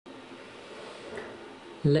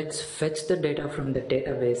Let's fetch the data from the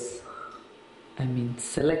database.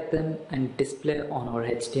 Select them and display on our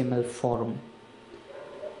HTML form.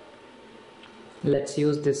 Let's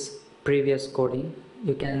use this previous coding.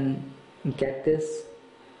 You can get this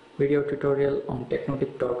video tutorial on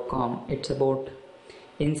technotip.com. It's about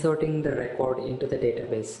inserting the record into the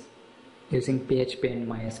database using PHP and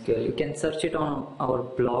MySQL. You can search it on our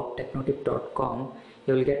blog technotip.com.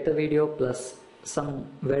 You will get the video plus some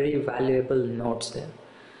very valuable notes there.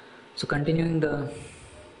 So continuing the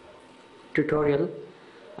tutorial,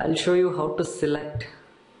 I'll show you how to select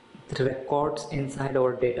the records inside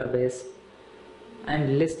our database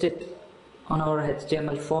and list it on our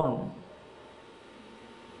HTML form.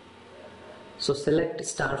 So select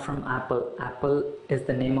star from Apple. Apple is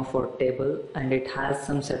the name of our table and it has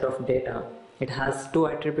some set of data. It has two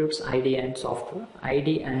attributes, ID and software,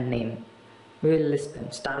 ID and name. We will list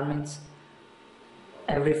them. Star means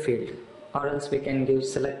every field, or else we can give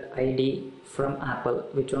select ID from Apple,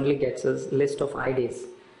 which only gets us list of IDs.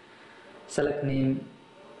 Select name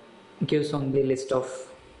gives only list of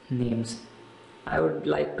names. I would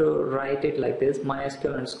like to write it like this: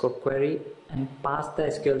 MySQL underscore query, and pass the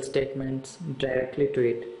SQL statements directly to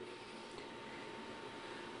it.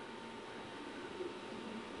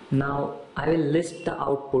 Now I will list the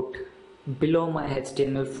output below my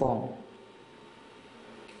HTML form.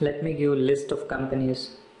 Let me give list of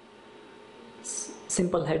companies.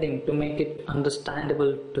 Simple heading to make it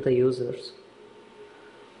understandable to the users.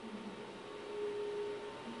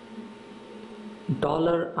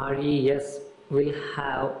 $res will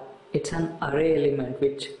have, it's an array element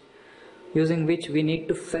using which we need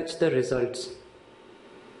to fetch the results.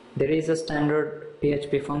 There is a standard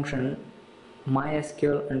PHP function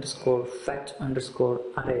MySQL underscore fetch underscore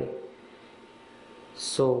array.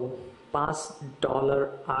 So pass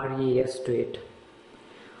 $res to it.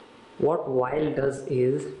 What while does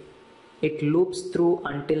is it loops through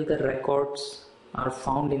until the records are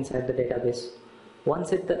found inside the database.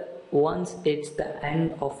 Once it's the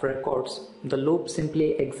end of records, the loop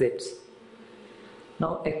simply exits.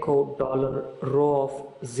 Now echo $row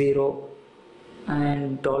of 0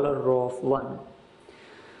 and $row of 1.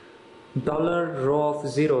 $row of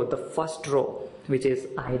 0, the first row, which is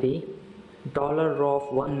ID. $row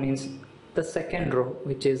of 1 means the second row,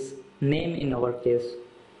 which is name in our case.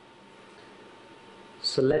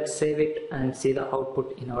 So let's save it and see the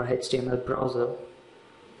output in our HTML browser.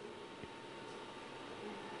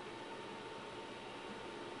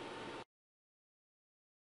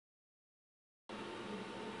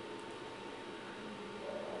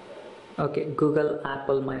 Okay, Google,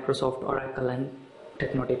 Apple, Microsoft, Oracle and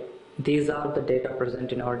Technotip. These are the data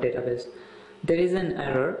present in our database. There is an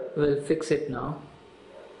error, we'll fix it now.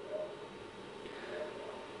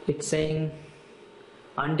 It's saying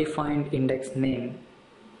undefined index name.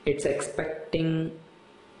 It's expecting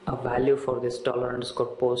a value for this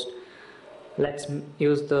 $_post. Let's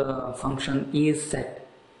use the function isSet.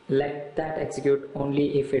 Let that execute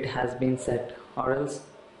only if it has been set, or else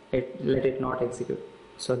let it not execute.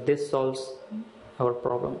 So this solves our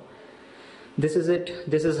problem. This is it.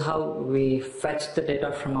 This is how we fetch the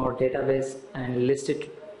data from our database and list it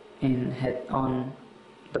on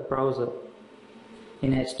the browser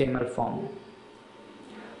in HTML form.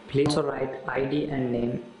 Please also write ID and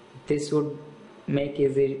name. This would make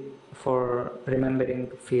easy for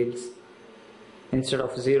remembering fields. Instead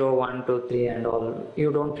of 0, 1, 2, 3 and all,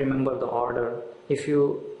 you don't remember the order. If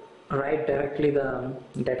you write directly the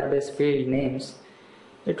database field names,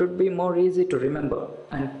 it would be more easy to remember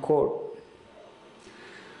and code.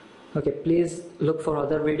 Okay, please look for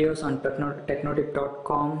other videos on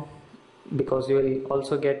technotip.com because you will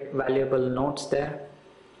also get valuable notes there.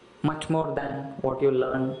 Much more than what you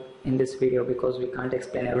learn in this video, because we can't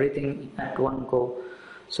explain everything at one go.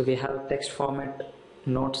 So we have text format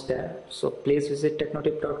notes there. So please visit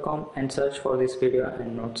technotip.com and search for this video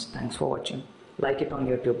and notes. Thanks for watching. Like it on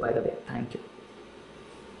YouTube, by the way. Thank you.